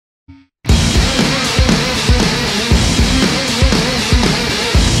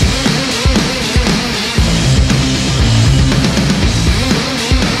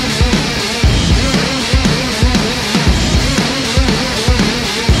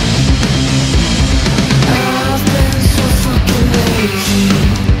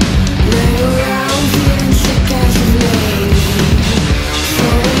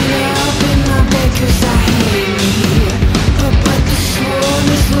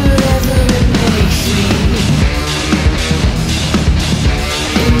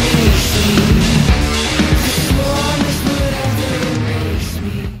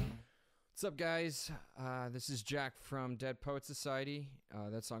guys, this is Jack from Dead Poet Society.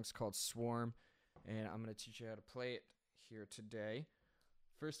 That song's called Swarm, and I'm going to teach you how to play it here today.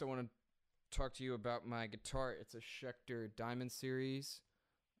 First, I want to talk to you about my guitar. It's a Schecter Diamond Series.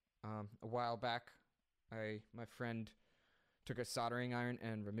 A while back, my friend took a soldering iron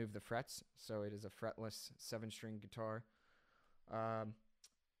and removed the frets, so it is a fretless 7-string guitar.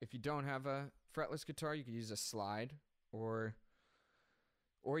 If you don't have a fretless guitar, you could use a slide, or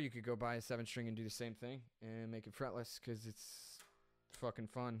you could go buy a 7-string and do the same thing and make it fretless, because it's fucking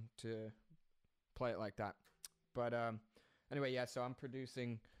fun to play it like that. But anyway, yeah, so I'm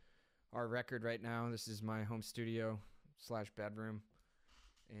producing our record right now. This is my home studio / bedroom,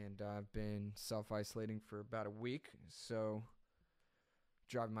 and I've been self-isolating for about a week, so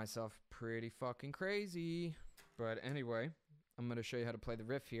driving myself pretty fucking crazy. But anyway, I'm going to show you how to play the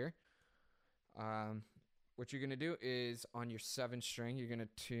riff here. What you're going to do is on your 7-string, you're going to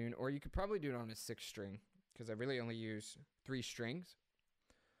tune, or you could probably do it on a 6-string, because I really only use 3 strings.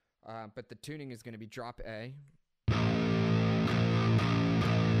 But the tuning is going to be drop A.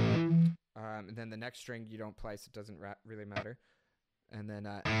 And then the next string you don't play, so it doesn't really matter. And then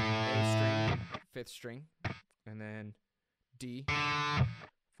A string, 5th string. And then D,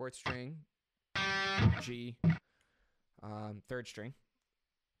 4th string, G, 3rd string.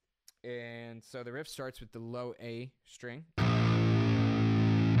 And so the riff starts with the low A string,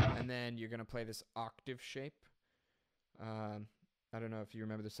 and then you're gonna play this octave shape. I don't know if you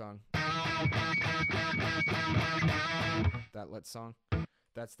remember the song, that Let's song.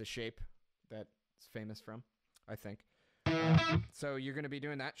 That's the shape that it's famous from, I think. So you're gonna be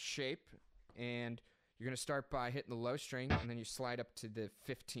doing that shape, and you're gonna start by hitting the low string, and then you slide up to the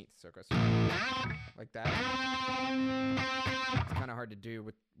 15th. So it goes like that. It's kind of hard to do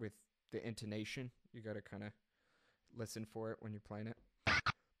with the intonation. You got to kind of listen for it when you're playing it.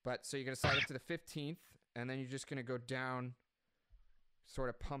 But so you're going to slide it to the 15th, and then you're just going to go down, sort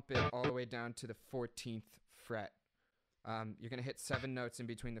of pump it all the way down to the 14th fret. You're going to hit 7 notes in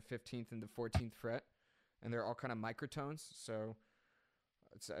between the 15th and the 14th fret, and they're all kind of microtones, so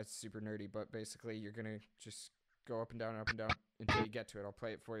it's super nerdy, but basically you're going to just go up and down until you get to it. I'll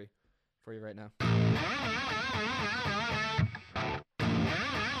play it for you right now.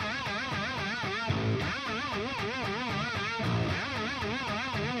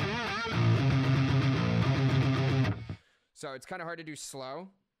 So it's kind of hard to do slow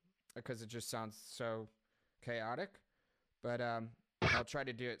because it just sounds so chaotic, but I'll try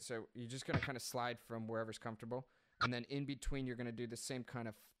to do it. So you're just going to kind of slide from wherever's comfortable, and then in between you're going to do the same kind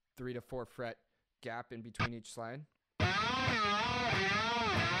of 3 to 4 fret gap in between each slide.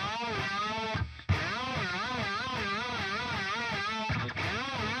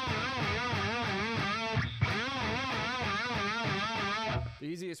 The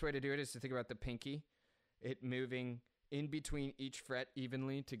easiest way to do it is to think about the pinky, it moving in between each fret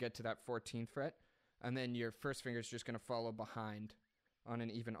evenly to get to that 14th fret, and then your first finger is just going to follow behind on an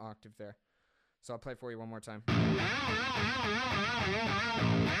even octave there. So I'll play for you one more time.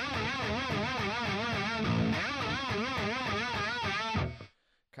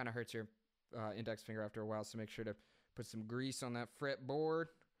 Kind of hurts your index finger after a while, so make sure to put some grease on that fretboard.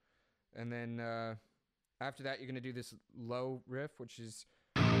 And then after that, you're going to do this low riff, which is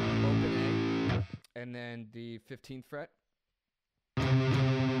open A, and then the 15th fret. So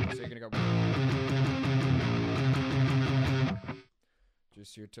you're going to go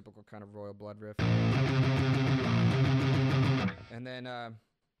just your typical kind of royal blood riff. And then,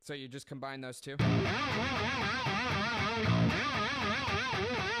 so you just combine those two.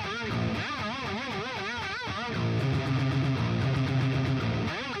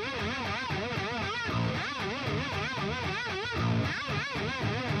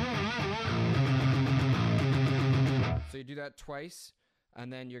 So you do that twice,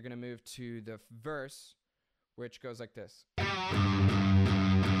 and then you're going to move to the verse, which goes like this.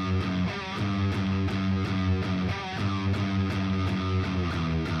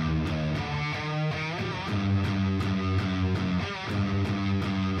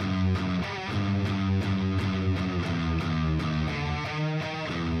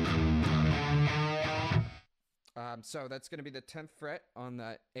 So that's going to be the 10th fret on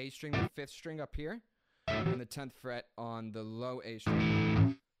the A string, the 5th string up here, and the 10th fret on the low A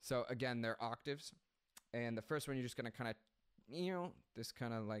string. So again, they're octaves, and the first one you're just going to kind of, this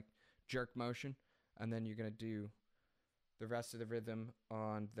kind of like jerk motion, and then you're going to do the rest of the rhythm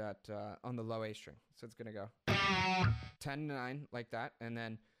on that on the low A string. So it's going to go 10-9 like that, and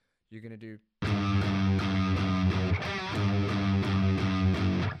then you're going to do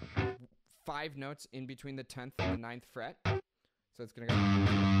 5 notes in between the 10th and the 9th fret. So it's going to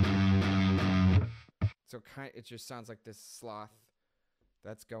go. So it just sounds like this sloth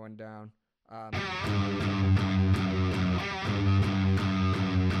that's going down. And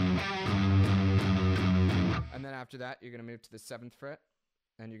then after that, you're going to move to the 7th fret,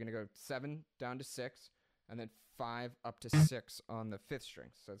 and you're going to go 7 down to 6, and then 5 up to 6 on the 5th string.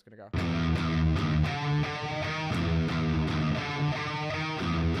 So it's going to go.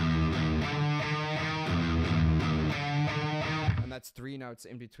 And that's 3 notes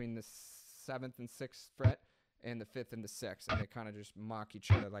in between the 7th and 6th fret and the 5th and the 6th, and they kind of just mock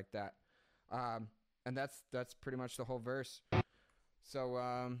each other like that. And that's pretty much the whole verse. So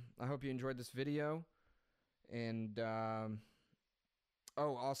I hope you enjoyed this video. And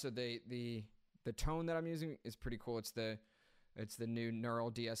also the tone that I'm using is pretty cool. It's the new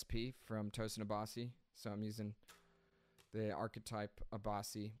Neural DSP from Tosin Abasi. So I'm using the Archetype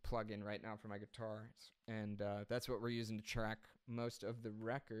Abasi plugin right now for my guitars, and that's what we're using to track most of the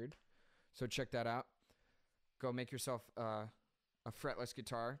record. So check that out. Go make yourself a fretless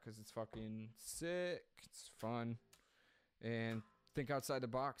guitar, because it's fucking sick. It's fun, and think outside the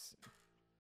box.